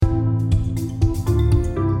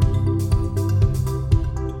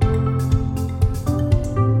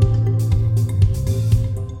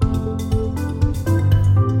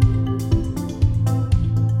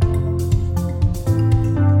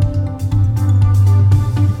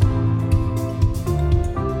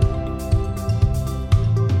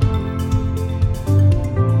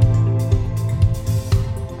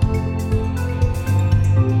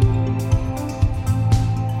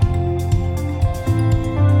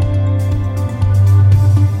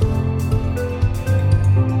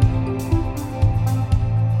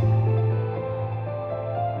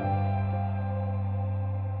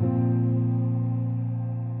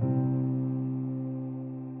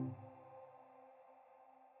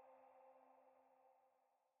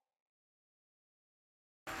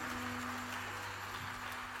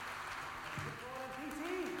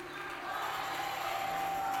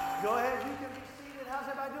Go ahead, you can be seated. How's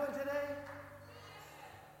everybody doing today?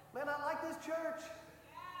 Man, I like this church.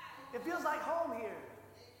 It feels like home here.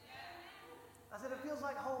 I said, it feels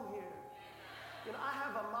like home here. You know, I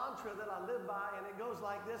have a mantra that I live by, and it goes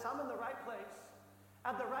like this: I'm in the right place,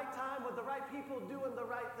 at the right time, with the right people, doing the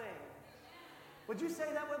right thing. Would you say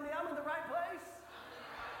that with me? I'm in the right place.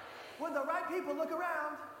 With the right people, look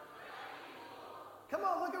around. Come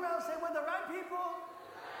on, look around and say, with the right people,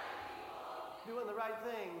 doing the right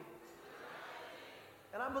thing.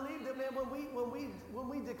 And I believe that, man, when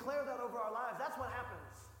we declare that over our lives, that's what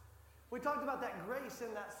happens. We talked about that grace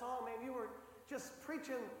in that song, man. You were just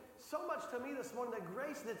preaching so much to me this morning, the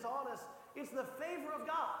grace that's on us. It's the favor of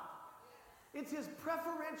God. It's his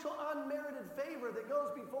preferential, unmerited favor that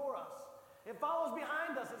goes before us. It follows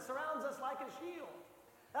behind us. It surrounds us like a shield.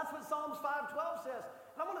 That's what Psalms 5:12 says.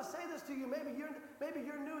 And I want to say this to you. Maybe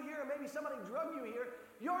you're new here, or maybe somebody drug you here.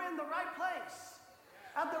 You're in the right place,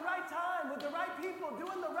 at the right time, with the right people,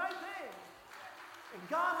 doing the right thing. And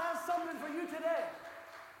God has something for you today.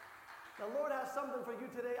 The Lord has something for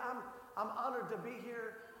you today. I'm honored to be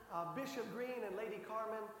here. Bishop Green and Lady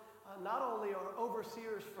Carmen not only are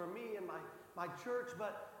overseers for me and my church,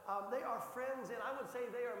 but they are friends, and I would say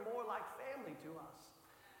they are more like family to us.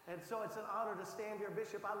 And so it's an honor to stand here.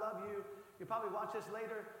 Bishop, I love you. You'll probably watch this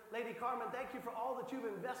later. Lady Carmen, thank you for all that you've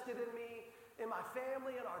invested in me, in my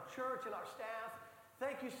family, in our church, and our staff.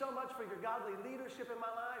 Thank you so much for your godly leadership in my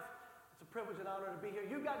life. It's a privilege and honor to be here.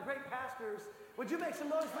 You've got great pastors. Would you make some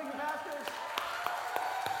noise for your pastors?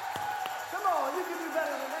 Come on, you can do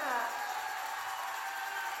better than that.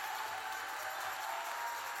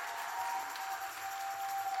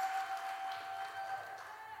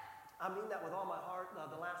 I mean that with all my heart.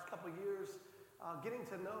 The last couple years, getting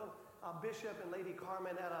to know Bishop and Lady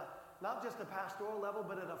Carmen at not just a pastoral level,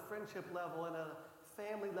 but at a friendship level and a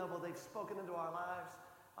family level, they've spoken into our lives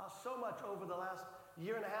so much over the last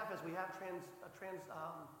year and a half as we have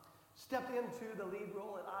stepped into the lead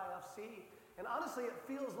role at IFC. And honestly, it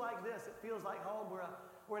feels like this. It feels like home.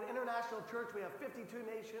 We're an international church. We have 52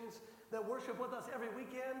 nations that worship with us every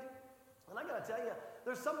weekend. And I got to tell you,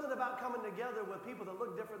 there's something about coming together with people that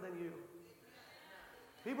look different than you.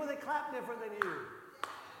 People that clap different than you.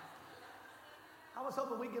 I was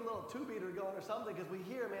hoping we'd get a little two-beater going or something, because we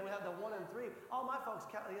hear, man, we have the 1 and 3. All my folks,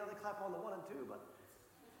 they clap on the 1 and 2, but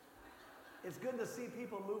it's good to see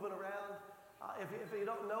people moving around. If you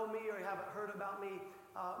don't know me or you haven't heard about me,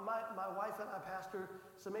 my wife and I pastor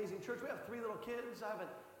this amazing church. We have 3 little kids. I have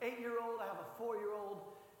an 8-year-old, I have a 4-year-old,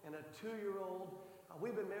 and a 2-year-old.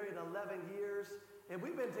 We've been married 11 years, and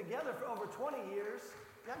we've been together for over 20 years.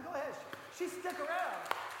 Yeah, go ahead. She stick around.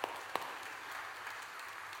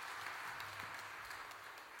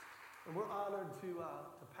 And we're honored to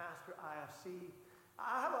pastor IFC.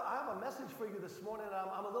 I have a message for you this morning.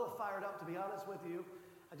 I'm a little fired up, to be honest with you.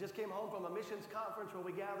 I just came home from a missions conference where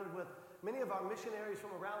we gathered with many of our missionaries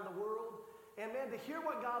from around the world. And man, to hear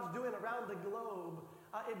what God's doing around the globe,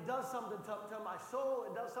 it does something to my soul.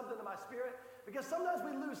 It does something to my spirit. Because sometimes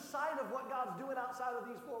we lose sight of what God's doing outside of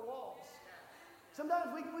these 4 walls.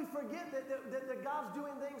 Sometimes we forget that God's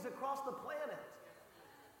doing things across the planet.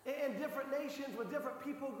 In different nations, with different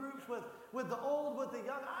people groups, with the old, with the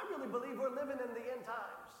young. I really believe we're living in the end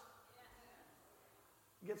times.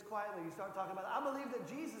 It gets quiet when you start talking about it. I believe that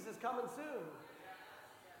Jesus is coming soon.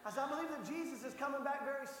 I said, I believe that Jesus is coming back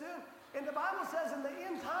very soon. And the Bible says in the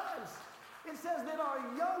end times, it says that our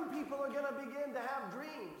young people are going to begin to have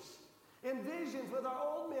dreams and visions with our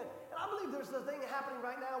old men. And I believe there's a thing happening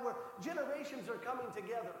right now where generations are coming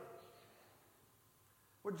together.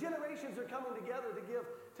 Where generations are coming together to give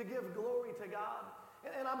glory to God.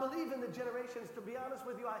 And I believe in the generations. To be honest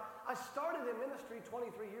with you, I started in ministry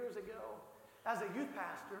 23 years ago as a youth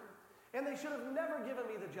pastor, and they should have never given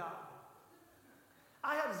me the job.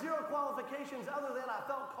 I had 0 qualifications other than I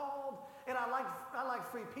felt called, and I liked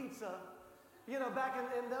free pizza. You know, back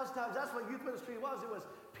in those times, that's what youth ministry was. It was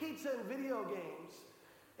pizza and video games.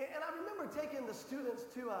 And I remember taking the students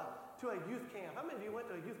to a youth camp. How many of you went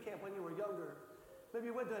to a youth camp when you were younger? Maybe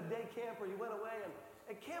you went to a day camp or you went away.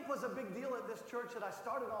 And camp was a big deal at this church that I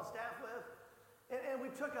started on staff with. And we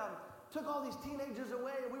took all these teenagers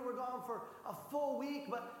away, and we were gone for a full week.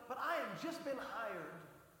 But I had just been hired.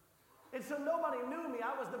 And so nobody knew me.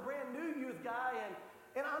 I was the brand new youth guy.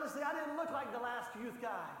 And honestly, I didn't look like the last youth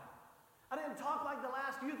guy. I didn't talk like the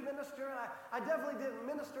last youth minister, and I definitely didn't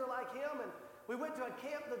minister like him. And we went to a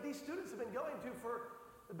camp that these students have been going to for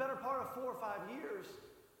the better part of 4 or 5 years.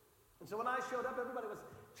 And so when I showed up, everybody was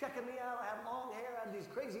checking me out. I had long hair, I had these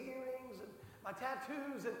crazy earrings, and my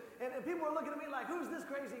tattoos, and people were looking at me like, who's this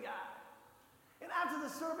crazy guy? And after the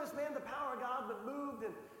service, man, the power of God moved,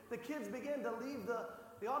 and the kids began to leave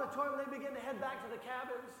the auditorium. They began to head back to the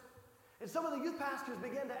cabins. And some of the youth pastors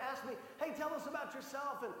began to ask me, hey, tell us about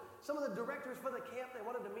yourself. And some of the directors for the camp, they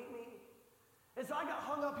wanted to meet me. And so I got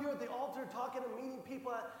hung up here at the altar talking and meeting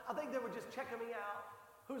people. I think they were just checking me out.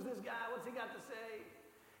 Who's this guy? What's he got to say?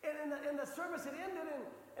 And in the service had ended,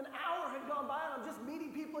 and an hour had gone by, and I'm just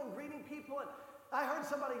meeting people and greeting people. And I heard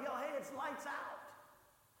somebody yell, hey, it's lights out.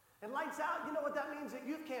 And lights out, you know what that means at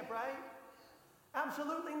youth camp, right?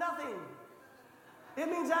 Absolutely nothing. It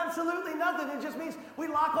means absolutely nothing. It just means we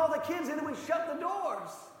lock all the kids in and we shut the doors.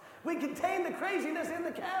 We contain the craziness in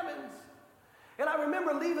the cabins. And I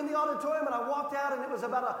remember leaving the auditorium, and I walked out, and it was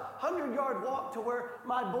about a 100-yard walk to where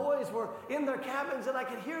my boys were in their cabins, and I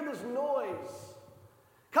could hear this noise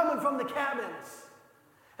coming from the cabins.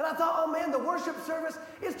 And I thought, oh man, the worship service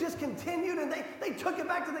is just continued, and they took it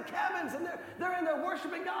back to the cabins, and they're in there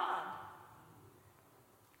worshiping God.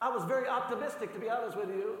 I was very optimistic, to be honest with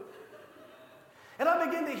you. And I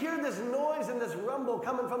began to hear this noise and this rumble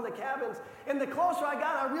coming from the cabins. And the closer I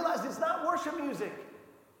got, I realized it's not worship music.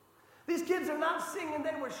 These kids are not singing,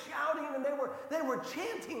 they were shouting, and they were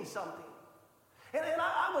chanting something. And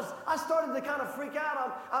I started to kind of freak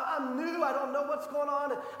out. I'm new, I don't know what's going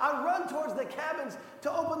on. And I run towards the cabins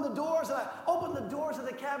to open the doors, and I open the doors of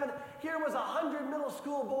the cabin. Here was 100 middle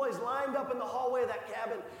school boys lined up in the hallway of that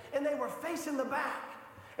cabin, and they were facing the back,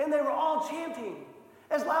 and they were all chanting.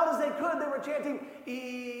 As loud as they could, they were chanting,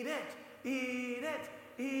 eat it, eat it,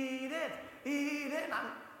 eat it, eat it. And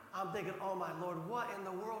I'm thinking, oh my Lord, what in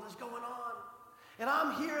the world is going on? And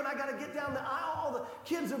I'm here, and I got to get down the aisle. All the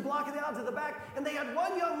kids are blocking the aisle to the back, and they had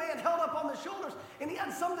one young man held up on the shoulders, and he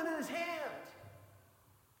had something in his hand.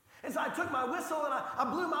 And so I took my whistle, and I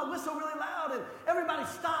blew my whistle really loud, and everybody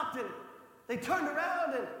stopped, and they turned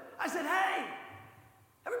around, and I said, hey,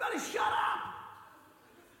 everybody shut up.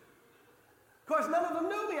 Of course, none of them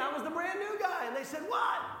knew me. I was the brand new guy, and they said,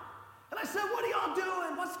 what? And I said, what are y'all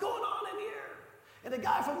doing? What's going on in here? And the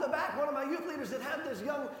guy from the back, one of my youth leaders, had this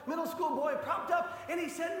young middle school boy propped up, and he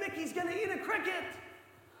said, Mickey's going to eat a cricket.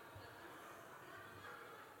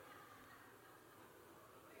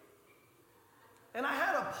 And I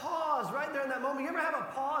had a pause right there in that moment. You ever have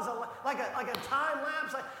a pause, like a time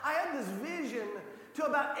lapse? I had this vision to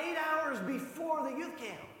about 8 hours before the youth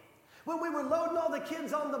camp, when we were loading all the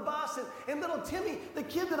kids on the bus, and little Timmy, the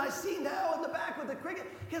kid that I see now in the back with the cricket,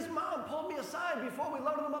 his mom pulled me aside before we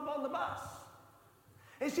loaded him up on the bus.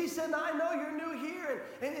 And she said, now, I know you're new here,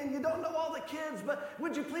 and you don't know all the kids, but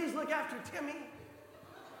would you please look after Timmy?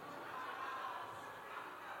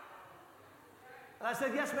 And I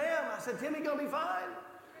said, yes, ma'am. I said, Timmy gonna be fine?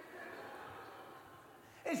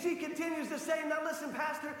 And she continues to say, now listen,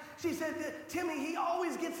 Pastor, she said, Timmy, he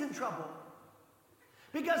always gets in trouble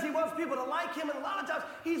because he wants people to like him, and a lot of times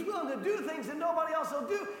he's willing to do things that nobody else will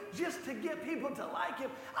do just to get people to like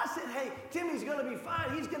him. I said, hey, Timmy's going to be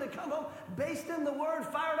fine. He's going to come home based in the Word,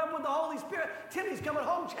 fired up with the Holy Spirit. Timmy's coming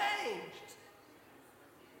home changed.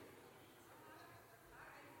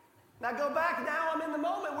 Now go back. Now I'm in the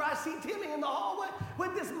moment where I see Timmy in the hallway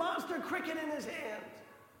with this monster cricket in his hand.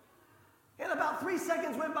 And about 3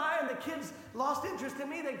 seconds went by, and the kids lost interest in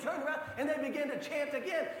me. They turned around, and they began to chant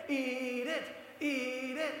again, eat it,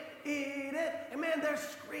 eat it, eat it. And man, they're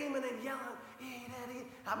screaming and yelling, eat it, eat it.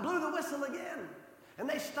 I blew the whistle again. And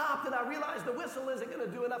they stopped, and I realized the whistle isn't going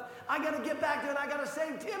to do enough. I got to get back there, and I got to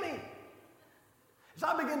save Timmy. So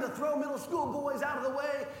I began to throw middle school boys out of the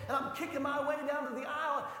way, and I'm kicking my way down to the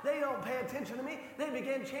aisle. They don't pay attention to me. They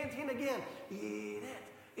began chanting again, eat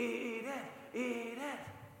it, eat it, eat it.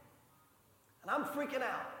 And I'm freaking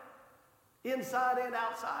out, inside and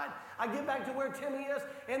outside. I get back to where Timmy is,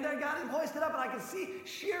 and they got him hoisted up, and I can see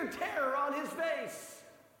sheer terror on his face.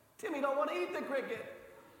 Timmy don't want to eat the cricket.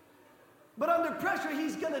 But under pressure,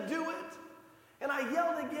 he's going to do it. And I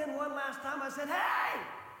yelled again one last time. I said, hey,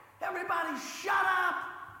 everybody shut up.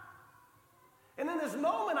 And in this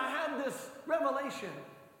moment, I had this revelation.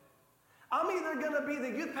 I'm either going to be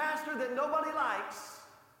the youth pastor that nobody likes,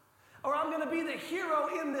 or I'm going to be the hero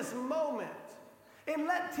in this moment and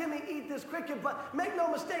let Timmy eat this cricket. But make no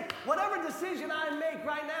mistake, whatever decision I make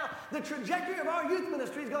right now, the trajectory of our youth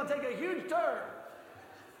ministry is going to take a huge turn.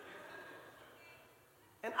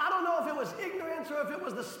 And I don't know if it was ignorance or if it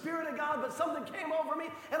was the Spirit of God, but something came over me,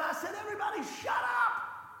 and I said, everybody shut up.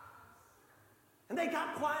 And they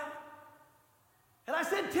got quiet. And I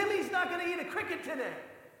said, Timmy's not going to eat a cricket today,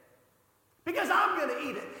 because I'm going to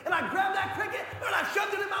eat it. And I grabbed that cricket, and I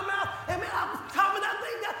shoved it in my mouth, and man, I was topping that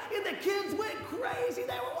thing down, and the kids went crazy.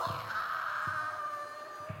 They were, wow.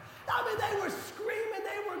 I mean, they were screaming.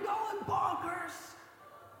 They were going bonkers.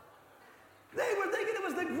 They were thinking it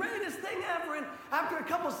was the greatest thing ever. And after a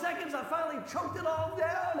couple seconds, years, I finally choked it all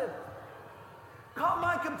down and caught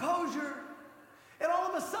my composure. And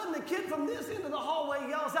all of a sudden, the kid from this end of the hallway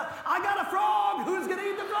yells out, "I got a frog! Who's going to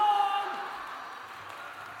eat the frog?"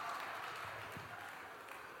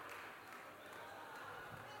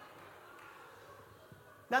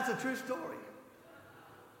 That's a true story.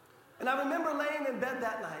 And I remember laying in bed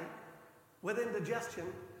that night with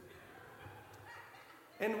indigestion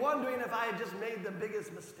and wondering if I had just made the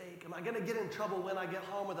biggest mistake. Am I going to get in trouble when I get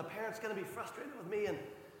home? Are the parents going to be frustrated with me? And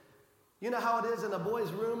you know how it is in a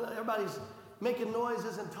boy's room? Everybody's making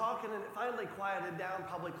noises and talking, and it finally quieted down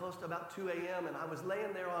probably close to about 2 a.m. And I was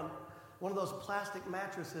laying there on one of those plastic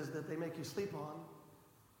mattresses that they make you sleep on.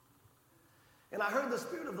 And I heard the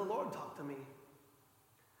Spirit of the Lord talk to me.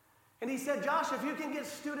 And he said, "Josh, if you can get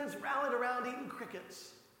students rallied around eating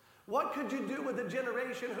crickets, what could you do with a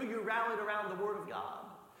generation who you rallied around the Word of God?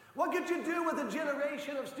 What could you do with a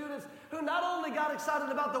generation of students who not only got excited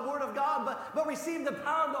about the Word of God, but received the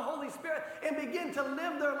power of the Holy Spirit and begin to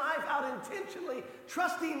live their life out intentionally,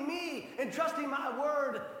 trusting me and trusting my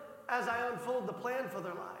Word as I unfold the plan for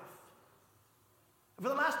their life?" For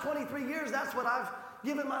the last 23 years, that's what I've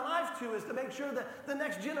given my life to, is to make sure that the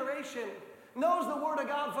next generation knows the Word of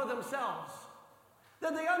God for themselves,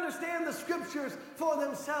 that they understand the Scriptures for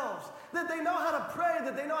themselves, that they know how to pray,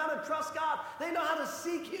 that they know how to trust God, they know how to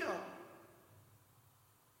seek Him,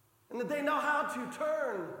 and that they know how to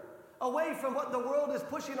turn away from what the world is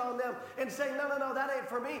pushing on them and say, no, that ain't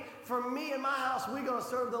for me. For me and my house, we're going to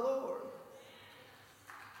serve the Lord.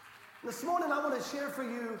 This morning, I want to share for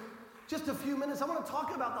you just a few minutes. I want to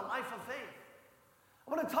talk about the life of faith.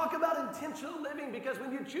 I want to talk about intentional living, because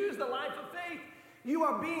when you choose the life of faith, you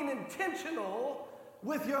are being intentional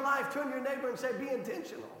with your life. Turn to your neighbor and say, "Be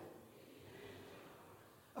intentional."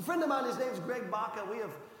 A friend of mine, his name's Greg Baca. We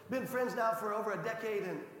have been friends now for over a decade,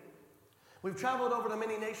 and we've traveled over to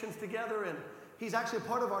many nations together, and he's actually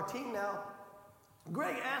part of our team now.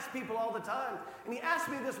 Greg asks people all the time, and he asked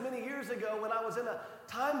me this many years ago when I was in a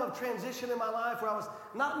time of transition in my life where I was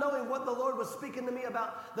not knowing what the Lord was speaking to me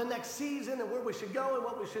about the next season and where we should go and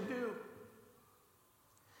what we should do.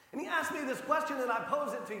 And he asked me this question, and I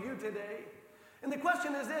pose it to you today. And the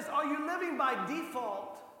question is this: are you living by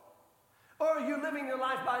default, or are you living your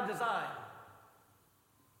life by design?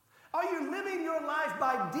 Are you living your life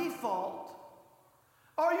by default,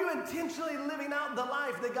 or are you intentionally living out the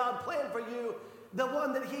life that God planned for you, the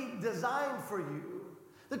one that He designed for you?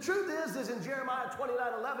 The truth is in Jeremiah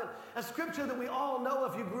 29:11, a scripture that we all know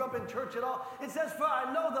if you grew up in church at all. It says, "For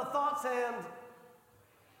I know the thoughts and,"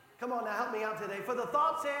 come on now, help me out today. "For the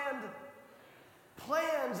thoughts and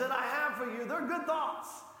plans that I have for you," they're good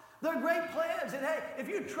thoughts. They're great plans. And hey, if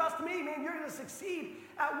you trust me, man, you're going to succeed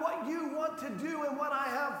at what you want to do and what I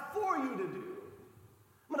have for you to do.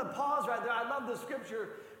 I'm going to pause right there. I love this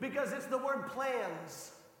scripture because it's the word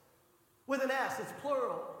plans with an S. It's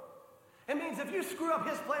plural. It means if you screw up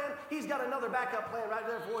His plan, He's got another backup plan right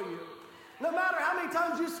there for you. No matter how many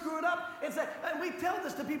times you screw it up, and we tell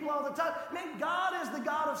this to people all the time, man, God is the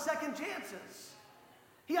God of second chances.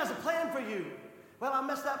 He has a plan for you. Well, I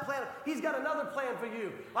messed that plan up. He's got another plan for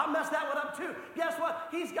you. Well, I messed that one up too. Guess what?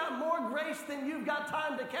 He's got more grace than you've got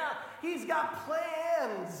time to count. He's got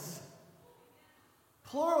plans,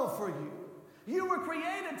 plural, for you. You were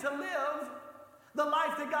created to live the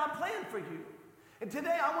life that God planned for you. And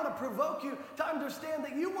today I want to provoke you to understand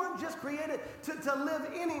that you weren't just created to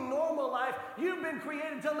live any normal life. You've been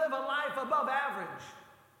created to live a life above average.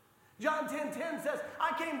 John 10:10 says,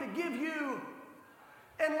 "I came to give you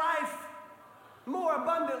in life more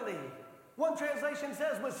abundantly." One translation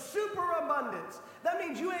says with superabundance. That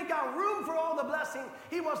means you ain't got room for all the blessing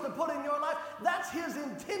He wants to put in your life. That's His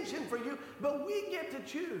intention for you, but we get to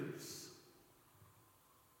choose.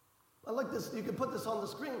 I like this. You can put this on the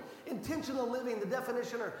screen. Intentional living, the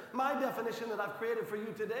definition, or my definition that I've created for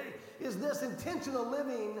you today, is this: intentional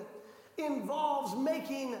living involves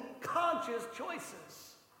making conscious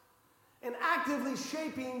choices and actively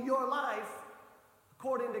shaping your life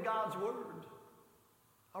according to God's Word.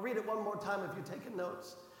 I'll read it one more time if you're taking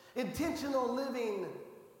notes. Intentional living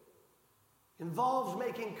involves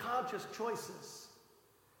making conscious choices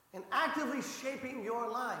and actively shaping your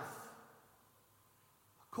life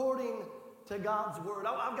according to God's Word.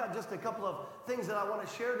 I've got just a couple of things that I want to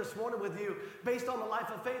share this morning with you based on the life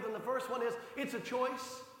of faith. And the first one is, it's a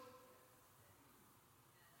choice.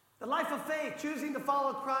 The life of faith, choosing to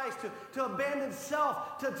follow Christ, to abandon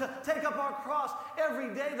self, to take up our cross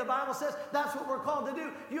every day. The Bible says that's what we're called to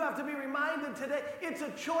do. You have to be reminded today, it's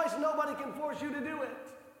a choice. Nobody can force you to do it.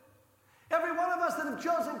 Every one of us that have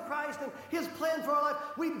chosen Christ and his plan for our life,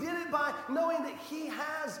 we did it by knowing that he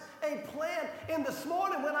has a plan. And this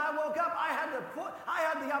morning when I woke up, I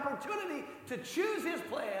had the opportunity to choose his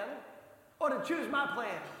plan or to choose my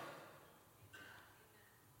plan.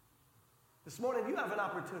 This morning you have an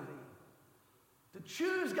opportunity to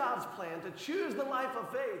choose God's plan, to choose the life of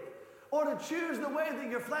faith, or to choose the way that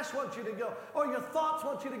your flesh wants you to go, or your thoughts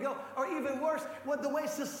want you to go, or even worse, the way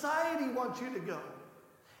society wants you to go.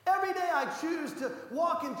 Every day I choose to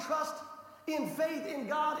walk in trust, in faith in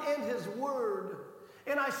God and his word.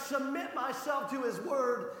 And I submit myself to his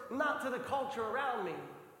word, not to the culture around me.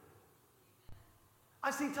 I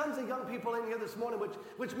see tons of young people in here this morning,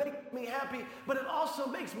 which make me happy, but it also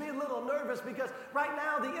makes me a little nervous because right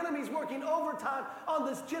now the enemy's working overtime on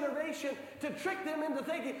this generation to trick them into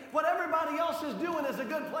thinking what everybody else is doing is a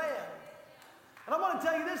good plan. And I want to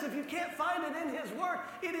tell you this, if you can't find it in his word,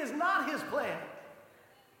 it is not his plan.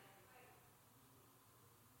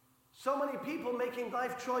 So many people making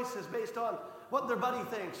life choices based on what their buddy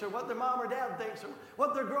thinks, or what their mom or dad thinks, or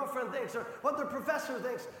what their girlfriend thinks, or what their professor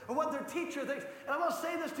thinks, or what their teacher thinks. And I want to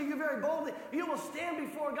say this to you very boldly. You will stand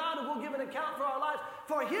before God and we'll give an account for our lives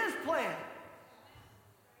for his plan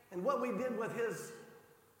and what we did with his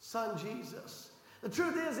son Jesus. The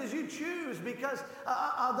truth is you choose because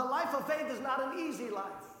the life of faith is not an easy life.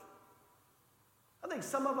 I think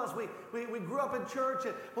some of us, we grew up in church,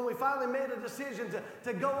 and when we finally made a decision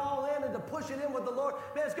to go all in and to push it in with the Lord,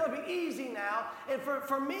 man, it's going to be easy now. And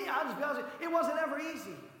for me, I'll just be honest with you, it wasn't ever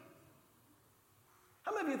easy.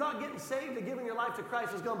 How many of you thought getting saved and giving your life to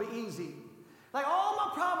Christ was going to be easy? Like, all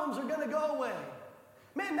my problems are going to go away.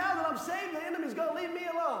 Man, now that I'm saved, the enemy's going to leave me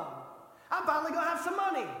alone. I'm finally going to have some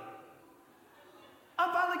money.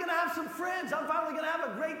 I'm finally going to have some friends. I'm finally going to have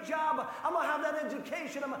a great job. I'm going to have that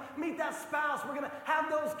education. I'm going to meet that spouse. We're going to have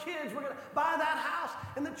those kids. We're going to buy that house.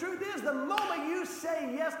 And the truth is, the moment you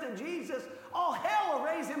say yes to Jesus, all hell will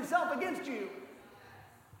raise himself against you.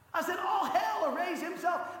 I said, all hell will raise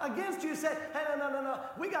himself against you. Say, hey, no.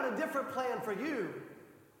 We got a different plan for you.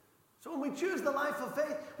 So when we choose the life of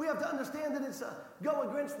faith, we have to understand that it's a go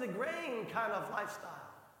against the grain kind of lifestyle.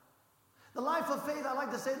 The life of faith, I like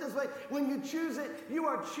to say it this way, when you choose it, you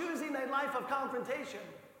are choosing a life of confrontation.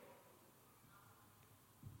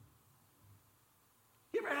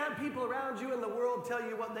 You ever had people around you in the world tell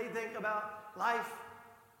you what they think about life,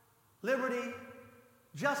 liberty,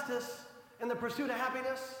 justice, and the pursuit of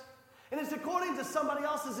happiness? And it's according to somebody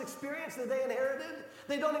else's experience that they inherited.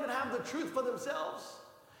 They don't even have the truth for themselves.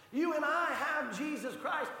 You and I have Jesus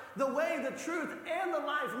Christ, the way, the truth, and the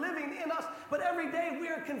life living in us. But every day we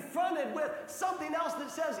are confronted with something else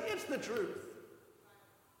that says it's the truth.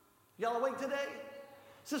 Y'all awake today?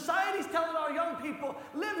 Society's telling our young people,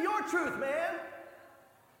 live your truth, man.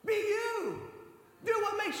 Be you. Do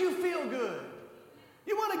what makes you feel good.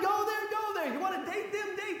 You want to go there. You want to date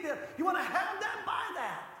them. You want to have that, buy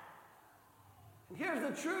that. And here's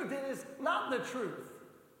the truth. It is not the truth.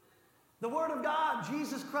 The Word of God,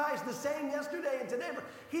 Jesus Christ, the same yesterday and today,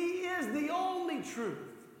 he is the only truth.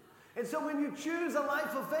 And so when you choose a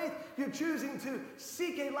life of faith, you're choosing to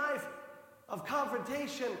seek a life of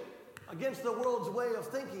confrontation against the world's way of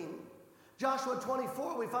thinking. Joshua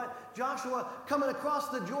 24, we find Joshua coming across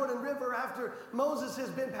the Jordan River after Moses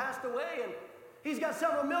has been passed away, and he's got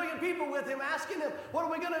several million people with him asking him, what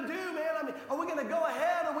are we going to do, man? I mean, are we going to go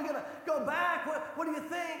ahead? Are we going to go back? What do you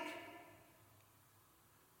think?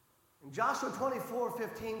 And Joshua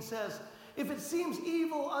 24:15 says, if it seems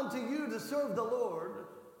evil unto you to serve the Lord,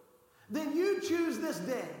 then you choose this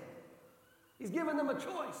day. He's given them a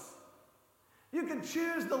choice. You can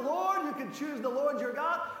choose the Lord, you can choose the Lord your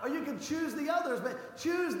God, or you can choose the others, but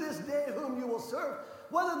choose this day whom you will serve.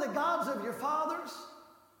 Whether the gods of your fathers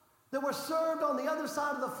that were served on the other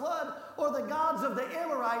side of the flood, or the gods of the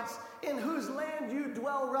Amorites in whose land you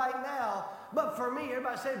dwell right now. But for me,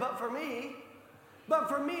 everybody say, but for me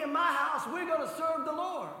and my house, we're going to serve the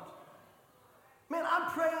Lord. Man, I'm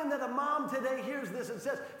praying that a mom today hears this and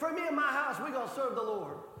says, for me and my house, we're going to serve the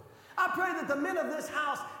Lord. I pray that the men of this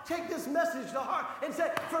house take this message to heart and say,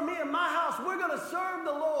 for me and my house, we're going to serve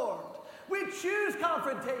the Lord. We choose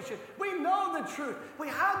confrontation. We know the truth. We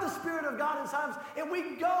have the Spirit of God inside us, and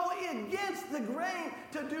we go against the grain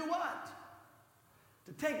to do what?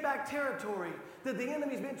 To take back territory that the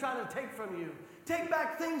enemy's been trying to take from you. Take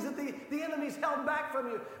back things that the enemy's held back from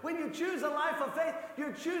you. When you choose a life of faith,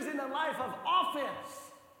 you're choosing a life of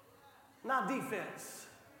offense, not defense.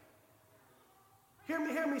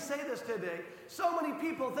 Hear me say this today. So many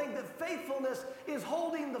people think that faithfulness is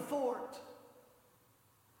holding the fort.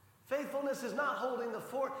 Faithfulness is not holding the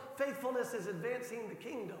fort. Faithfulness is advancing the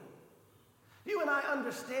kingdom. You and I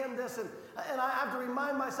understand this, and I have to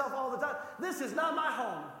remind myself all the time, this is not my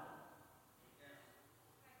home.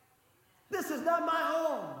 This is not my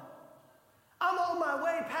home. I'm on my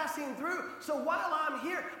way passing through. So while I'm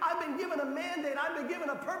here, I've been given a mandate. I've been given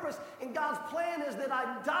a purpose. And God's plan is that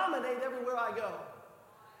I dominate everywhere I go.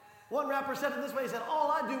 One rapper said it this way. He said,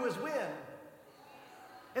 all I do is win.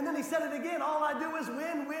 And then he said it again. All I do is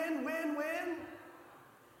win, win, win, win.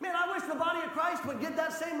 Man, I wish the body of Christ would get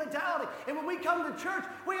that same mentality. And when we come to church,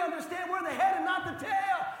 we understand we're the head and not the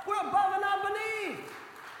tail. We're above and not beneath.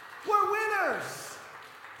 We're winners.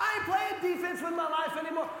 I ain't playing defense with my life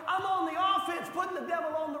anymore. I'm on the offense, putting the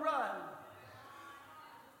devil on the run.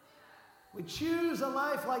 We choose a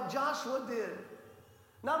life like Joshua did.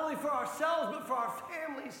 Not only for ourselves, but for our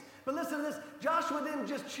families. But listen to this. Joshua didn't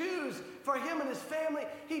just choose for him and his family.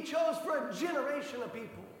 He chose for a generation of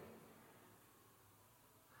people.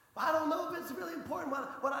 But I don't know if it's really important.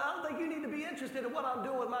 But I don't think you need to be interested in what I'm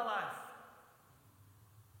doing with my life.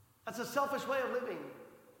 That's a selfish way of living.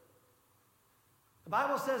 The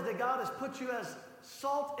Bible says that God has put you as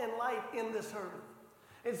salt and light in this earth.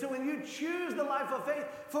 And so when you choose the life of faith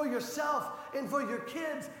for yourself and for your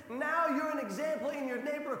kids, now you're an example in your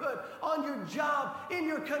neighborhood, on your job, in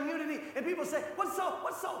your community. And people say, what's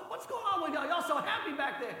going on with y'all? Y'all so happy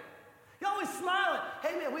back there. Y'all always smiling.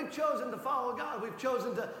 Hey man, we've chosen to follow God. We've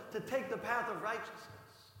chosen to take the path of righteousness.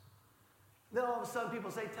 Then all of a sudden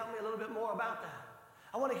people say, tell me a little bit more about that.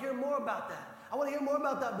 I want to hear more about that. I want to hear more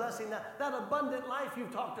about that blessing, that abundant life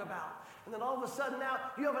you've talked about. And then all of a sudden now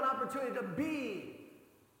you have an opportunity to be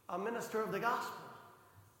a minister of the gospel.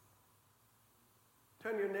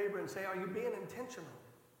 Turn to your neighbor and say, are you being intentional?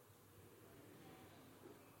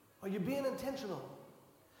 Are you being intentional?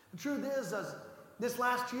 The truth is, this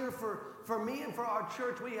last year for me and for our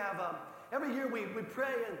church, we have, every year we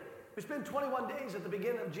pray and we spend 21 days at the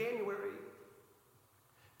beginning of January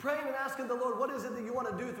praying and asking the Lord, what is it that you want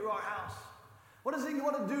to do through our house? What is it you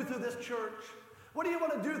want to do through this church? What do you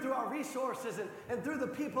want to do through our resources and through the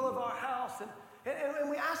people of our house? And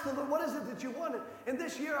we ask the Lord, what is it that you want? And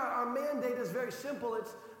this year, our mandate is very simple.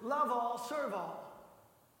 It's love all, serve all.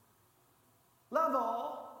 Love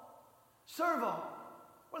all, serve all.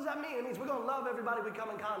 What does that mean? It means we're going to love everybody we come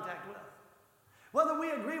in contact with. Whether we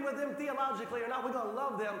agree with them theologically or not, we're going to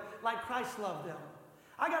love them like Christ loved them.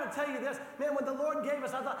 I got to tell you this, man, when the Lord gave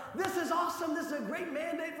us, I thought, this is awesome. This is a great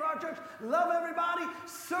mandate for our church. Love everybody,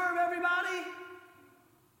 serve everybody.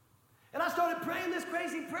 And I started praying this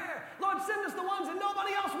crazy prayer. Lord, send us the ones that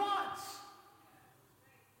nobody else wants.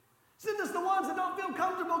 Send us the ones that don't feel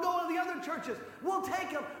comfortable going to the other churches. We'll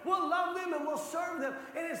take them, we'll love them, and we'll serve them.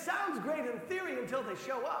 And it sounds great in theory until they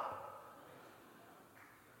show up.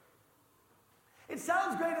 It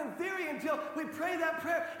sounds great in theory until we pray that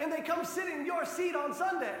prayer and they come sit in your seat on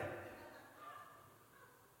Sunday.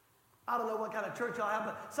 I don't know what kind of church y'all have,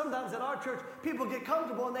 but sometimes at our church, people get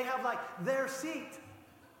comfortable and they have like their seat.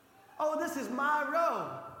 Oh, this is my row.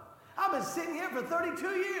 I've been sitting here for 32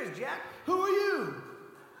 years, Jack. Who are you?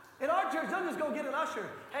 In our church, they'll just go get an usher.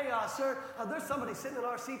 Hey, sir, there's somebody sitting in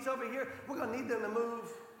our seats over here. We're going to need them to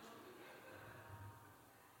move.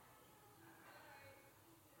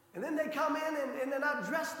 And then they come in and they're not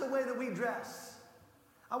dressed the way that we dress.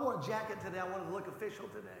 I wore a jacket today. I wanted to look official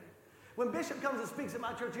today. When Bishop comes and speaks at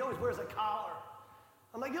my church, he always wears a collar.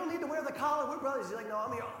 I'm like, you don't need to wear the collar. We're brothers. He's like, no,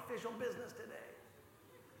 I'm here on official business today.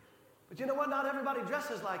 But you know what? Not everybody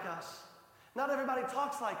dresses like us. Not everybody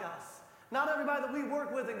talks like us. Not everybody that we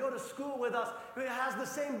work with and go to school with us has the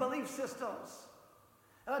same belief systems.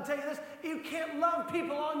 And I'll tell you this, you can't love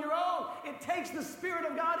people on your own. It takes the Spirit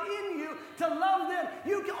of God in you to love them.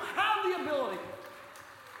 You don't have the ability.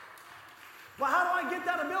 Well, how do I get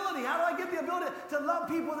that ability? How do I get the ability to love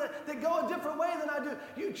people that go a different way than I do?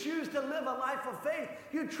 You choose to live a life of faith.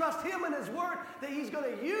 You trust Him and His Word that He's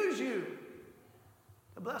going to use you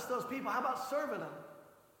to bless those people. How about serving them?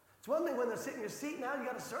 It's one thing when they're sitting in your seat now, you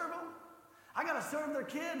got to serve them. I got to serve their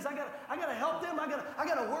kids. I got to help them. I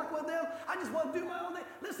got to work with them. I just want to do my own thing.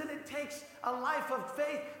 Listen, it takes a life of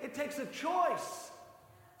faith. It takes a choice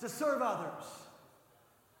to serve others.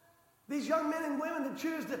 These young men and women that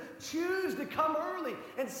choose to come early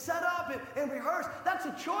and set up and rehearse, that's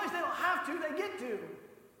a choice. They don't have to. They get to.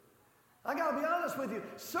 I got to be honest with you.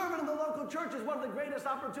 Serving in the local church is one of the greatest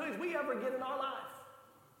opportunities we ever get in our life.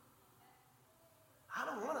 I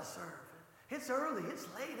don't want to serve. It's early, it's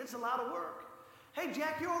late, it's a lot of work. Hey,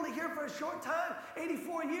 Jack, you're only here for a short time,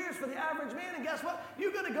 84 years for the average man, and guess what?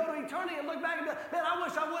 You're going to go to eternity and look back and be like, man, I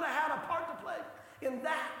wish I would have had a part to play in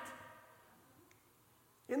that.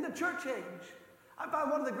 In the church age, I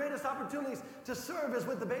find one of the greatest opportunities to serve is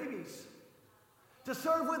with the babies, to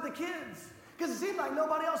serve with the kids. Because it seems like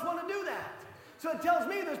nobody else want to do that. So it tells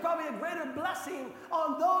me there's probably a greater blessing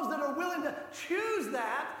on those that are willing to choose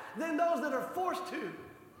that than those that are forced to.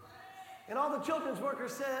 And all the children's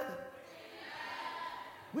workers said,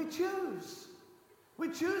 we choose.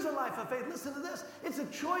 We choose a life of faith. Listen to this. It's a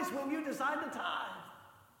choice when you decide to tithe.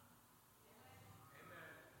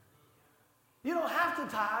 You don't have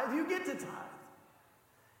to tithe. You get to tithe.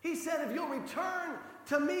 He said, if you'll return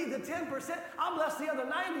to me the 10%, I'll bless the other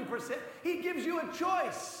 90%. He gives you a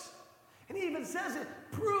choice. And he even says it,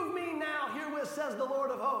 prove me now, herewith says the Lord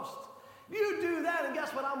of hosts. You do that, and guess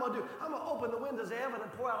what I'm going to do? I'm going to open the windows of heaven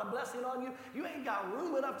and pour out a blessing on you. You ain't got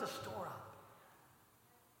room enough to store up.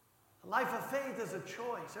 A life of faith is a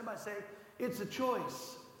choice. Everybody say, it's a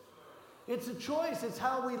choice. It's a choice. It's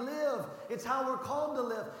how we live. It's how we're called to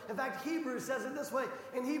live. In fact, Hebrews says it this way.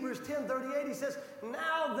 In Hebrews 10:38, he says,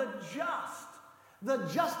 now the just, the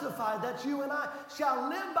justified, that's you and I, shall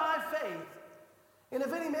live by faith. And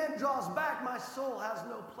if any man draws back, my soul has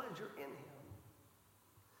no pleasure in him.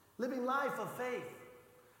 Living life of faith.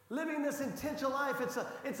 Living this intentional life.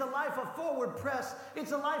 It's a life of forward press.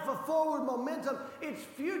 It's a life of forward momentum. It's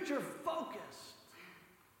future focused.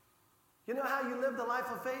 You know how you live the life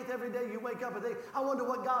of faith? Every day you wake up and think, I wonder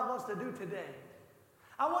what God wants to do today.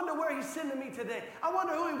 I wonder where he's sending me today. I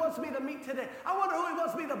wonder who he wants me to meet today. I wonder who he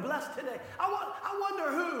wants me to bless today. I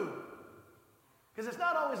wonder who. Because it's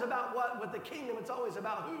not always about what with the kingdom, it's always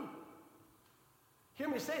about who. Hear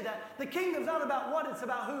me say that. The kingdom's not about what, it's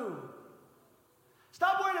about who.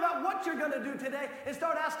 Stop worrying about what you're going to do today and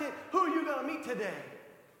start asking who you're going to meet today.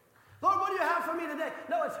 Lord, what do you have for me today?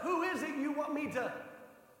 No, it's who is it you want me to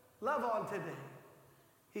love on today.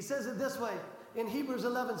 He says it this way in Hebrews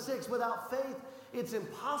 11:6, without faith, it's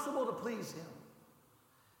impossible to please him.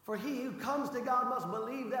 For he who comes to God must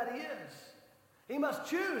believe that he is. He must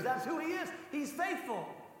choose. That's who he is. He's faithful.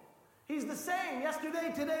 He's the same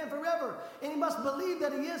yesterday, today, and forever. And he must believe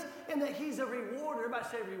that he is and that he's a rewarder. Everybody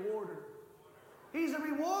say rewarder. He's a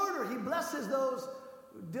rewarder. He blesses those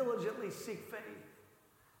who diligently seek faith.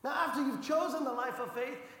 Now, after you've chosen the life of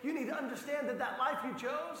faith, you need to understand that that life you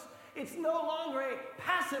chose, it's no longer a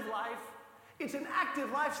passive life. It's an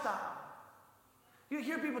active lifestyle. You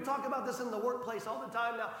hear people talk about this in the workplace all the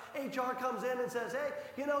time now. HR comes in and says, hey,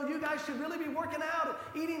 you know, you guys should really be working out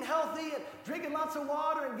and eating healthy and drinking lots of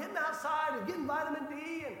water and getting outside and getting vitamin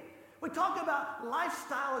D. And we talk about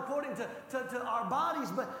lifestyle according to our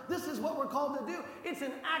bodies, but this is what we're called to do. It's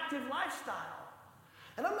an active lifestyle.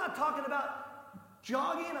 And I'm not talking about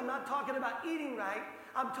jogging. I'm not talking about eating right.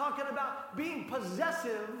 I'm talking about being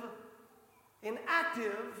possessive and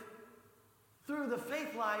active through the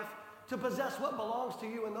faith life to possess what belongs to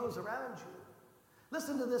you and those around you.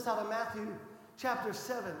 Listen to this out of Matthew chapter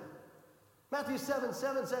 7. Matthew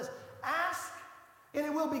 7:7 says, ask and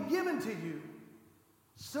it will be given to you.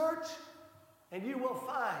 Search and you will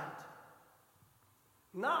find.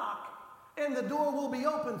 Knock and the door will be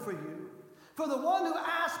open for you. For the one who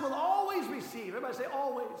asks will always receive. Everybody say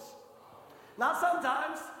always. Not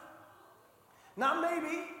sometimes. Not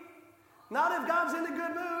maybe. Not if God's in a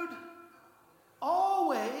good mood.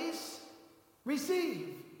 Always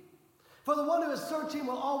receive. For the one who is searching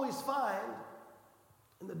will always find.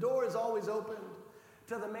 And the door is always opened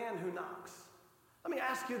to the man who knocks. Let me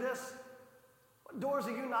ask you this. What doors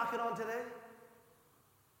are you knocking on today?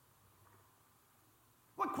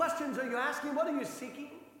 What questions are you asking? What are you seeking?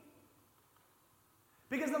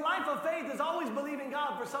 Because the life of faith is always believing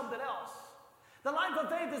God for something else. The life of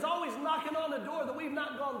faith is always knocking on a door that we've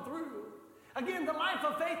not gone through. Again, the life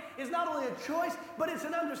of faith is not only a choice, but it's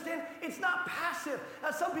an understanding. It's not passive.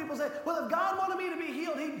 As some people say, well, if God wanted me to be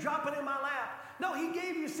healed, he'd drop it in my lap. No, he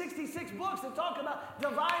gave you 66 books that talk about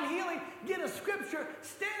divine healing. Get a scripture,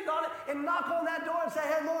 stand on it, and knock on that door and say,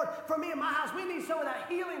 hey, Lord, for me and my house, we need some of that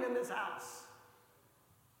healing in this house.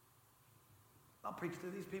 I'll preach to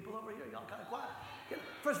these people over here. Y'all kind of quiet.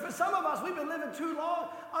 For some of us, we've been living too long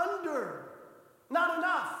under, not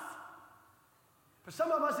enough. For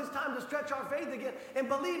some of us, it's time to stretch our faith again and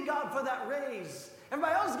believe God for that raise.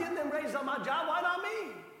 Everybody else is getting them raises on my job. Why not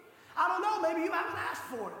me? I don't know. Maybe you haven't asked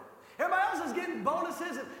for it. Everybody else is getting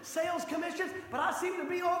bonuses and sales commissions, but I seem to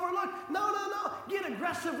be overlooked. No. Get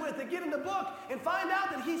aggressive with it. Get in the book and find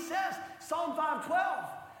out that he says, Psalm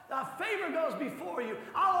 5:12, favor goes before you.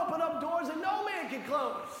 I'll open up doors that no man can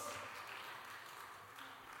close.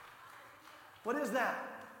 What is that?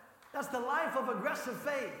 That's the life of aggressive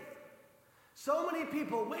faith. So many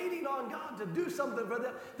people waiting on God to do something for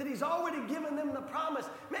them that he's already given them the promise.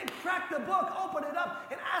 Man, crack the book, open it up,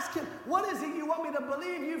 and ask him, what is it you want me to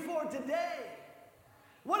believe you for today?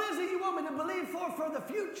 What is it you want me to believe for the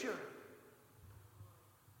future?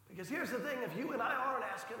 Because here's the thing, if you and I aren't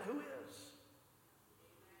asking, who is?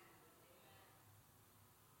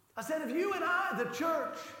 I said, if you and I, the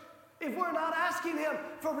church, if we're not asking him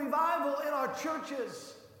for revival in our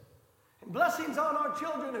churches and blessings on our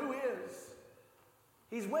children, who is?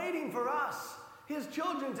 He's waiting for us, his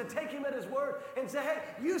children, to take him at his word and say, hey,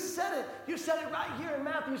 you said it. You said it right here in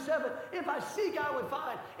Matthew 7. If I seek, I would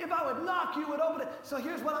find. If I would knock, you would open it. So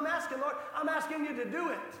here's what I'm asking, Lord. I'm asking you to do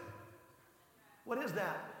it. What is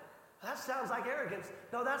that? That sounds like arrogance.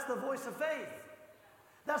 No, that's the voice of faith.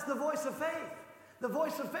 That's the voice of faith. The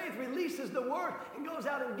voice of faith releases the word and goes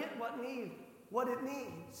out and get what it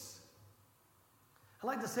needs. I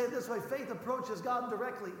like to say it this way. Faith approaches God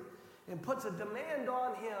directly and puts a demand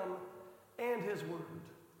on him and his word.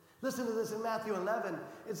 Listen to this in Matthew 11.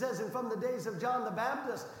 It says, and from the days of John the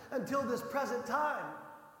Baptist until this present time,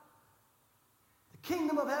 the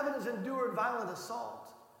kingdom of heaven has endured violent assault,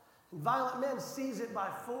 and violent men seize it by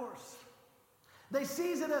force. They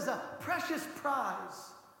seize it as a precious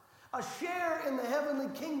prize. A share in the heavenly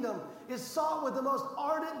kingdom is sought with the most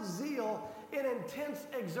ardent zeal and intense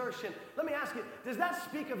exertion. Let me ask you, does that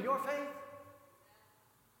speak of your faith?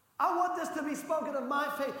 I want this to be spoken of my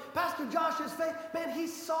faith. Pastor Josh's faith, man, he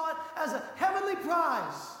saw it as a heavenly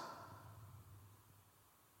prize.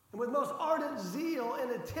 And with most ardent zeal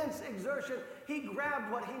and intense exertion, he grabbed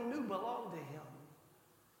what he knew belonged to him.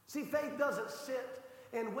 See, faith doesn't sit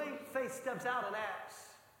and wait. Faith steps out and acts.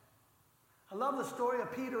 I love the story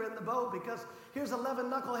of Peter in the boat, because here's 11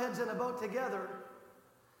 knuckleheads in a boat together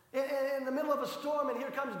in the middle of a storm, and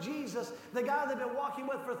here comes Jesus, the guy they've been walking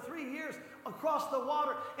with for 3 years, across the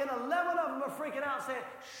water, and 11 of them are freaking out saying,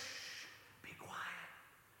 shh, be quiet,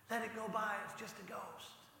 let it go by, it's just a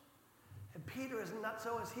ghost. And Peter, as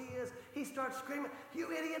nutso as he is, he starts screaming,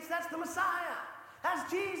 you idiots, that's the Messiah,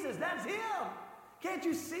 that's Jesus, that's him, can't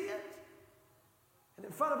you see it? And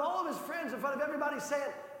in front of all of his friends, in front of everybody,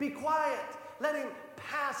 saying, be quiet, let him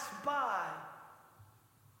pass by.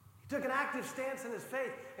 He took an active stance in his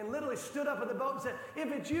faith and literally stood up in the boat and said,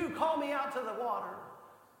 if it's you, call me out to the water.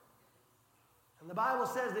 And the Bible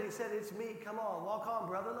says that he said, it's me, come on, walk on,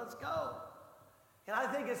 brother, let's go. And I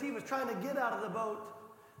think as he was trying to get out of the boat,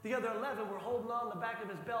 the other 11 were holding on the back of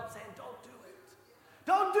his belt saying, don't do it.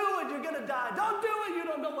 Don't do it, you're going to die. Don't do it, you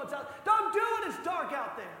don't know what's out. Don't do it, it's dark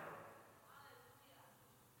out there.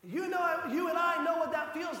 You and I know what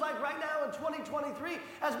that feels like right now in 2023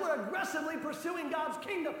 as we're aggressively pursuing God's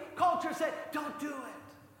kingdom. Culture said, don't do it.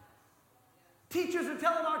 Teachers are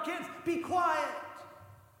telling our kids, be quiet.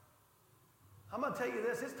 I'm going to tell you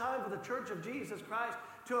this, it's time for the Church of Jesus Christ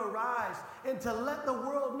to arise and to let the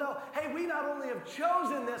world know, hey, we not only have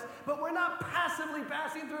chosen this, but we're not passively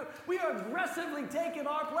passing through. We are aggressively taking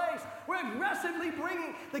our place. We're aggressively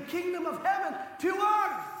bringing the kingdom of heaven to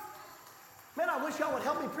earth. Man, I wish y'all would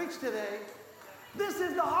help me preach today. This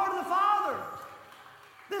is the heart of the Father.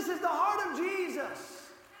 This is the heart of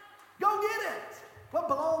Jesus. Go get it. What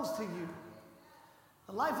belongs to you?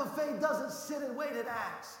 The life of faith doesn't sit and wait, it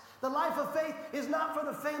acts. The life of faith is not for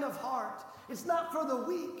the faint of heart. It's not for the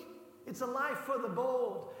weak. It's a life for the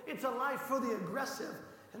bold. It's a life for the aggressive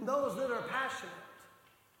and those that are passionate.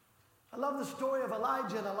 I love the story of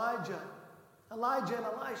Elijah and Elisha.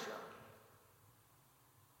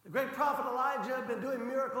 The great prophet Elijah had been doing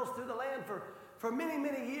miracles through the land for many,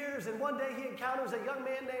 many years, and one day he encounters a young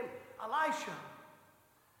man named Elisha.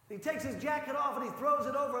 And he takes his jacket off and he throws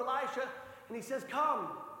it over Elisha, and he says,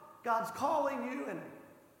 come, God's calling you. And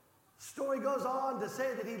the story goes on to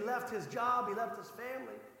say that he left his job, he left his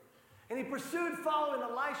family, and he pursued following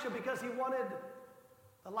Elisha because he wanted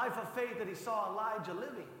the life of faith that he saw Elijah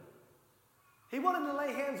living. He wanted to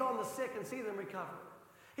lay hands on the sick and see them recover.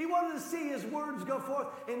 He wanted to see his words go forth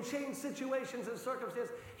and change situations and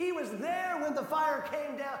circumstances. He was there when the fire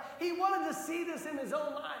came down. He wanted to see this in his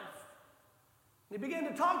own life. And he began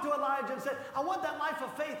to talk to Elijah and said, I want that life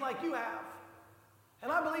of faith like you have. And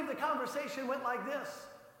I believe the conversation went like this.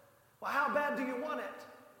 Well, how bad do you want it?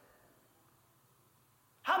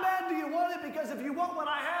 How bad do you want it? Because if you want what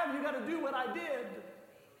I have, you got to do what I did.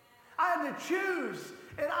 I had to choose,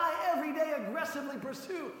 and I every day aggressively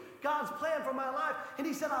pursue God's plan for my life. And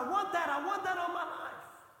he said, I want that on my life.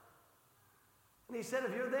 And he said,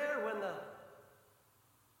 if you're there when the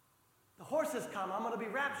horses come, I'm going to be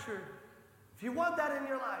raptured. If you want that in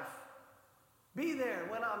your life, be there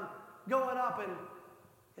when I'm going up, and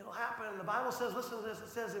it'll happen. And the Bible says, listen to this, it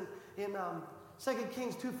says in 2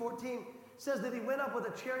 Kings 2:14, says that he went up with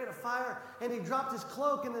a chariot of fire and he dropped his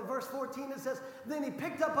cloak. And in verse 14 it says, then he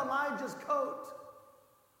picked up Elijah's coat,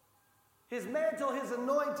 his mantle, his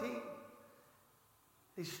anointing.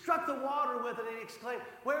 He struck the water with it and he exclaimed,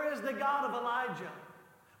 where is the God of Elijah?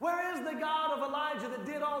 Where is the God of Elijah that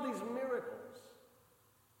did all these miracles?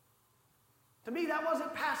 To me, that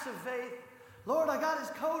wasn't passive faith. Lord, I got his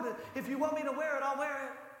coat. If you want me to wear it, I'll wear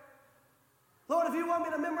it. Lord, if you want me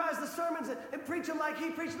to memorize the sermons and preach them like he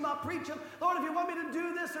preached them, I'll preach them. Lord, if you want me to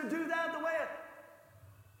do this or do that, the way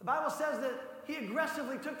the Bible says that he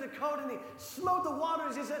aggressively took the coat and he smote the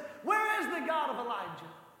waters. He said, where is the God of Elijah?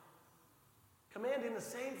 Commanding the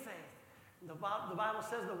same faith. And the Bible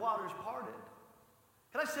says the waters parted.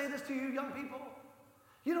 Can I say this to you, young people?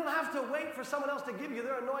 You don't have to wait for someone else to give you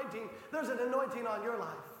their anointing. There's an anointing on your life.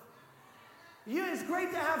 It's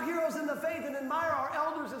great to have heroes in the faith and admire our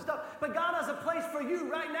elders and stuff, but God has a place for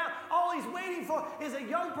you right now. All he's waiting for is a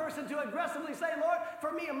young person to aggressively say, Lord,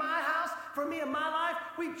 for me in my house, for me in my life,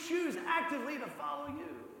 we choose actively to follow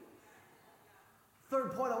you.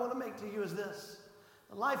 Third point I want to make to you is this.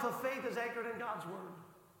 The life of faith is anchored in God's word.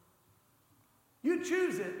 You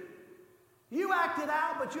choose it. You act it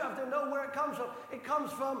out, but you have to know where it comes from. It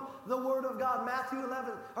comes from the Word of God.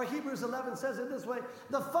 Hebrews 11 says it this way.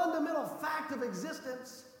 The fundamental fact of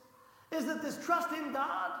existence is that this trust in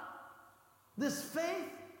God, this faith,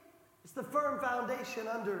 is the firm foundation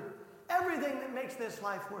under everything that makes this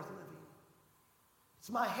life worth living. It's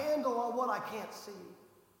my handle on what I can't see.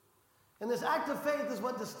 And this act of faith is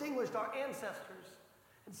what distinguished our ancestors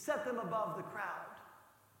and set them above the crowd.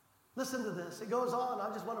 Listen to this. It goes on.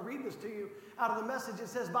 I just want to read this to you out of the Message. It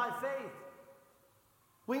says, by faith,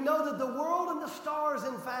 we know that the world and the stars,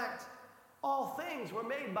 in fact, all things were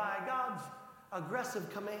made by God's aggressive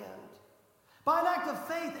command. By an act of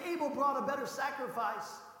faith, Abel brought a better sacrifice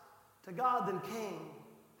to God than Cain.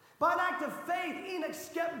 By an act of faith, Enoch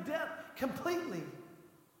escaped death completely.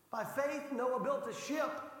 By faith, Noah built a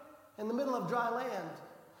ship in the middle of dry land.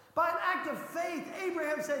 By an act of faith,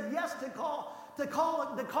 Abraham said yes to the call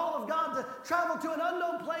of God to travel to an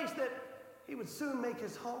unknown place that he would soon make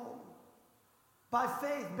his home. By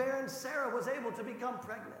faith, barren Sarah was able to become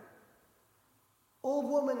pregnant. Old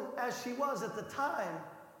woman as she was at the time,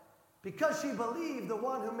 because she believed the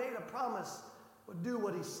one who made a promise would do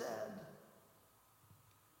what he said.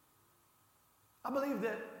 I believe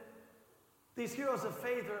that these heroes of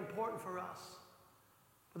faith are important for us.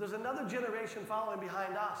 But there's another generation following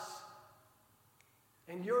behind us,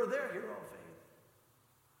 and you're their hero of faith.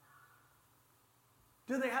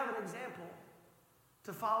 Do they have an example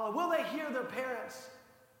to follow? Will they hear their parents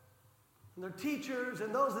and their teachers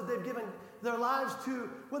and those that they've given their lives to?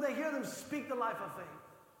 Will they hear them speak the life of faith?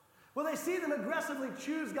 Will they see them aggressively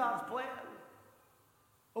choose God's plan?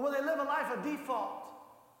 Or will they live a life of default,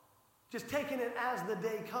 just taking it as the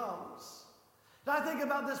day comes? And I think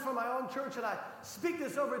about this for my own church, and I speak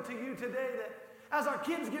this over to you today, that as our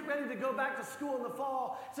kids get ready to go back to school in the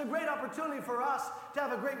fall, it's a great opportunity for us to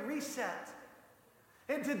have a great reset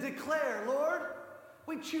and to declare, Lord,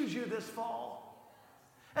 we choose you this fall.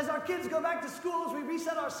 As our kids go back to school, as we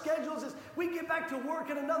reset our schedules, as we get back to work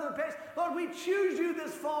at another pace, Lord, we choose you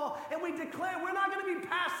this fall, and we declare we're not going to be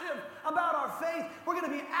passive about our faith. We're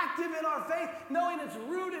going to be active in our faith, knowing it's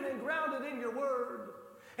rooted and grounded in your word.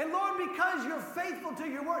 And Lord, because you're faithful to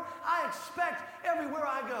your word, I expect everywhere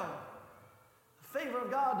I go the favor of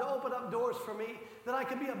God to open up doors for me, that I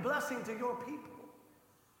can be a blessing to your people.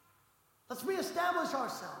 Let's reestablish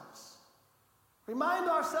ourselves. Remind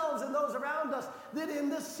ourselves and those around us that in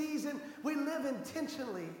this season we live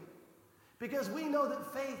intentionally, because we know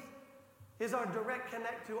that faith is our direct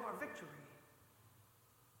connect to our victory.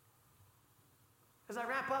 As I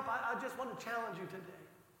wrap up, I just want to challenge you today.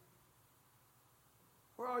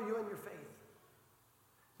 Where are you in your faith?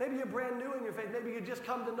 Maybe you're brand new in your faith. Maybe you just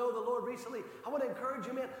come to know the Lord recently. I want to encourage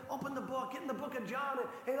you, man, open the book. Get in the book of John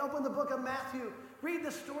and open the book of Matthew. Read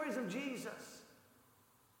the stories of Jesus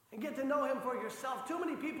and get to know him for yourself. Too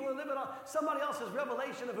many people are living on somebody else's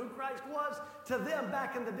revelation of who Christ was to them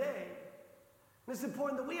back in the day. And it's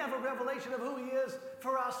important that we have a revelation of who he is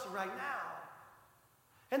for us right now.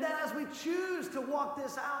 And that as we choose to walk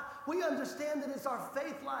this out, we understand that it's our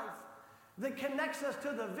faith life that connects us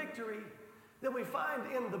to the victory that we find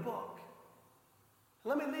in the book.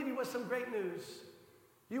 Let me leave you with some great news.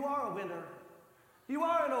 You are a winner. You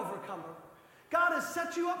are an overcomer. God has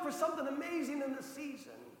set you up for something amazing in this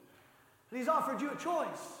season. And he's offered you a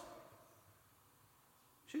choice.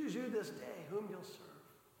 Choose you this day whom you'll serve.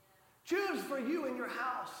 Choose for you in your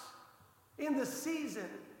house in this season.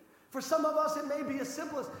 For some of us, it may be as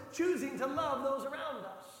simple as choosing to love those around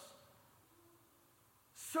us,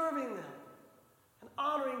 serving them, and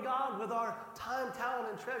honoring God with our time, talent,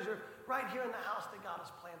 and treasure right here in the house that God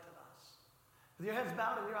has planted us. With your heads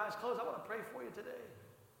bowed and your eyes closed, I want to pray for you today.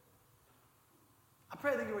 I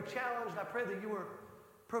pray that you were challenged. I pray that you were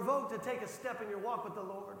provoked to take a step in your walk with the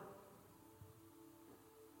Lord.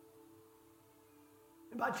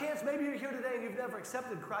 And by chance, maybe you're here today and you've never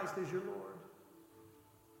accepted Christ as your Lord.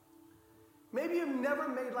 Maybe you've never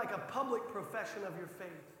made like a public profession of your faith.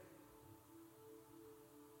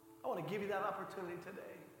 I want to give you that opportunity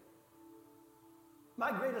today.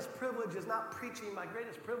 My greatest privilege is not preaching. My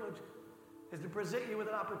greatest privilege is to present you with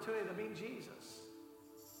an opportunity to meet Jesus.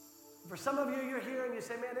 For some of you, you're here and you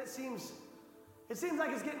say, man, it seems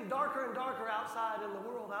like it's getting darker and darker outside in the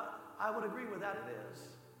world. I would agree with that, it is.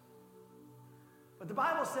 But the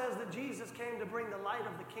Bible says that Jesus came to bring the light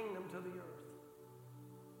of the kingdom to the earth.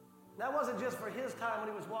 That wasn't just for his time when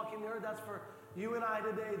he was walking the earth. That's for you and I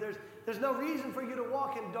today. There's no reason for you to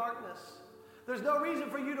walk in darkness. There's no reason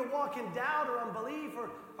for you to walk in doubt or unbelief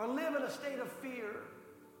or live in a state of fear.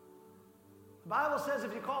 The Bible says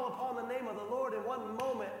if you call upon the name of the Lord in one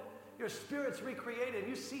moment, your spirit's recreated.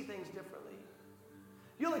 You see things differently.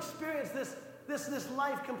 You'll experience this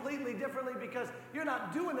life completely differently because you're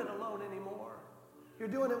not doing it alone anymore. You're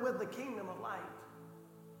doing it with the kingdom of light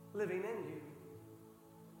living in you.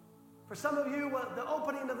 For some of you, the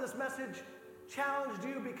opening of this message challenged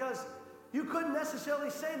you because you couldn't necessarily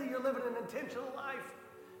say that you're living an intentional life.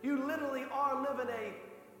 You literally are living a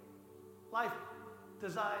life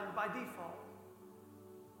designed by default.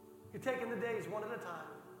 You're taking the days one at a time.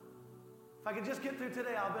 If I could just get through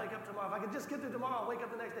today, I'll wake up tomorrow. If I could just get through tomorrow, I'll wake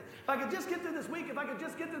up the next day. If I could just get through this week, if I could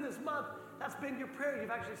just get through this month, that's been your prayer. You've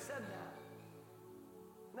actually said that.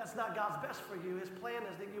 And that's not God's best for you. His plan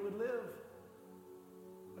is that you would live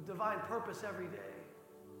with divine purpose every day.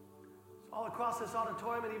 So all across this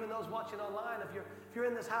auditorium and even those watching online, if you're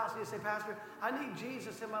in this house and you say, Pastor, I need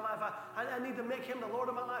Jesus in my life. I need to make him the Lord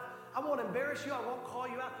of my life. I won't embarrass you. I won't call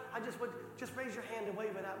you out. I just raise your hand and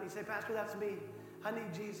wave it at me. Say, Pastor, that's me. I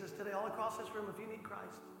need Jesus today. All across this room, if you need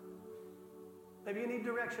Christ. Maybe you need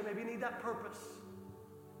direction. Maybe you need that purpose.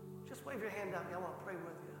 Just wave your hand at me. I want to pray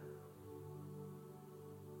with you.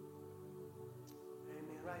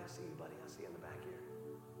 Amen. Right, I see you, buddy. I see you in the back here.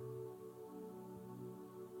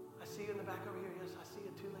 I see you in the back over here. Yes, I see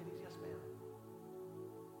you. Two ladies. Yes, ma'am.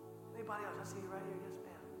 Anybody else? I see you right here. Yes,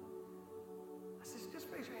 ma'am. I said,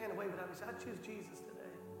 just raise your hand and wave it at me. Say, I choose Jesus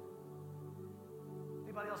today.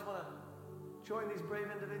 Anybody else want to join these brave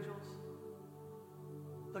individuals?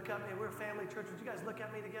 Look at me. We're a family church. Would you guys look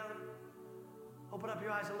at me together? Open up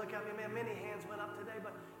your eyes and look at me. Man, many hands went up today,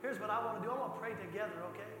 but here's what I want to do. I want to pray together,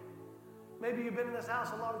 okay? Maybe you've been in this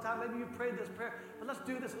house a long time. Maybe you've prayed this prayer. But let's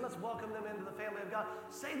do this and let's welcome them into the family of God.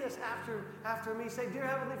 Say this after me. Say, Dear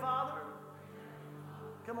Heavenly Father.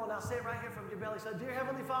 Come on now, say it right here from your belly. Say, Dear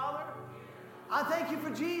Heavenly Father, I thank you for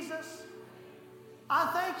Jesus. I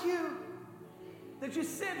thank you that you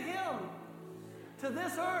sent him to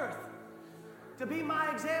this earth to be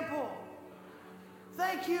my example.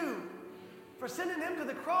 Thank you for sending him to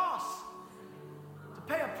the cross to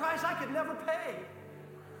pay a price I could never pay.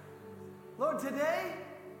 Lord, today,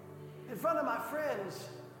 in front of my friends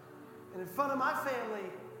and in front of my family,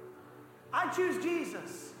 I choose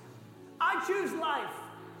Jesus. I choose life.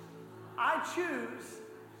 I choose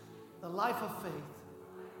the life of faith.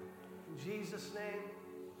 In Jesus' name,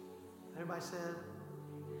 everybody said,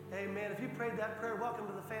 amen. If you prayed that prayer, welcome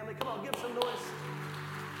to the family. Come on, give some noise.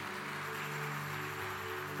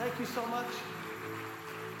 Thank you so much.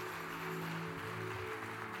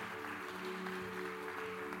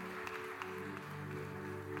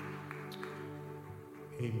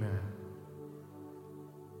 Amen.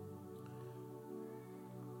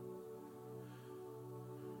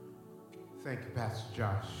 Thank you, Pastor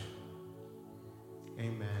Josh.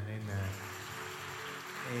 Amen, amen.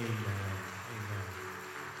 Amen, amen.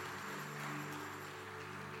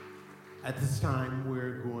 At this time,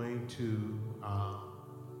 we're going to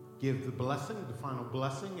give the blessing, the final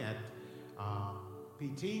blessing. At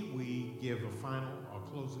PT, we give a final or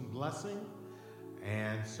closing blessing.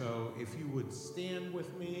 And so if you would stand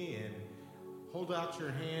with me and hold out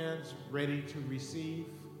your hands ready to receive.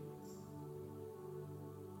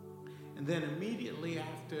 And then immediately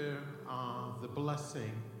after the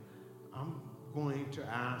blessing, I'm going to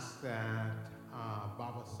ask that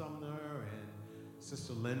Baba Sumner and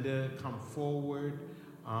Sister Linda come forward.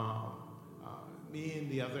 Me and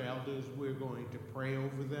the other elders, we're going to pray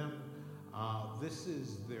over them. This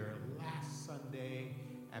is their last Sunday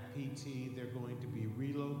at PT. They're going to be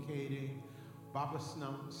relocating. Baba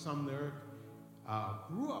Sumner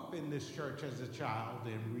grew up in this church as a child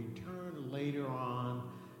and returned later on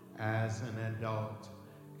as an adult.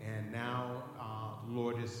 And now the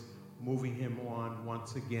Lord is moving him on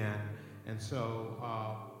once again. And so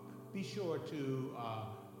be sure to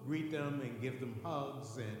greet them and give them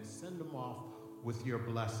hugs and send them off with your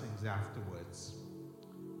blessings afterwards.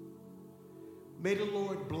 May the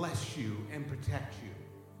Lord bless you and protect you,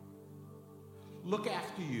 look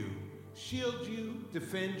after you, shield you,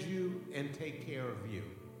 defend you, and take care of you.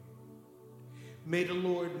 May the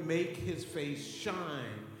Lord make his face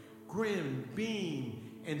shine, grin,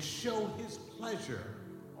 beam, and show his pleasure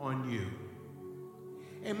on you.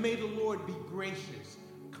 And may the Lord be gracious,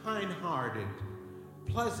 kind-hearted,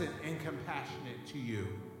 pleasant, and compassionate to you.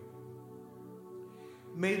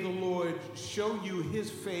 May the Lord show you his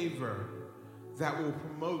favor that will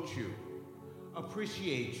promote you,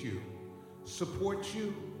 appreciate you, support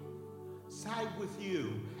you, side with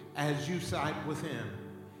you as you side with him.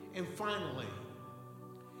 And finally,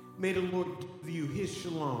 may the Lord give you his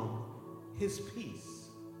shalom, his peace,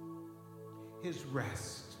 his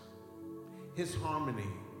rest, his harmony,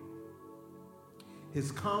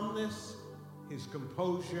 his calmness, his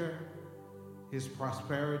composure, his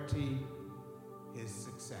prosperity, his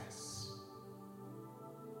success.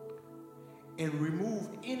 And remove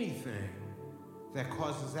anything that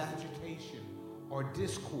causes agitation or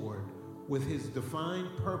discord with his divine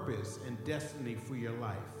purpose and destiny for your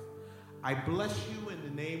life. I bless you in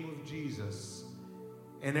the name of Jesus.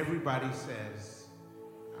 And everybody says,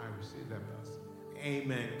 I receive that blessing.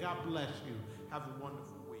 Amen. God bless you. Have a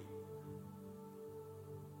wonderful week.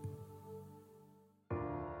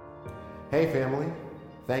 Hey family,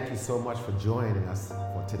 thank you so much for joining us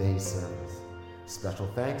for today's service. Special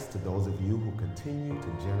thanks to those of you who continue to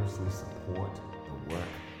generously support the work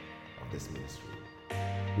of this ministry.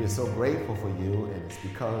 We are so grateful for you, and it's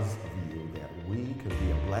because of you that we can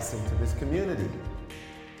be a blessing to this community.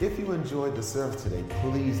 If you enjoyed the service today,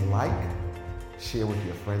 please like, share with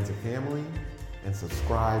your friends and family, and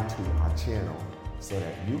subscribe to our channel so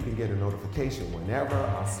that you can get a notification whenever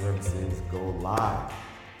our services go live.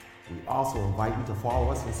 We also invite you to follow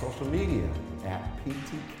us on social media at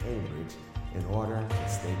PT Cambridge in order to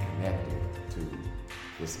stay connected to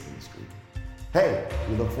this ministry. Hey,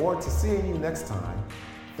 we look forward to seeing you next time.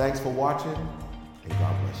 Thanks for watching, and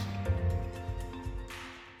God bless you.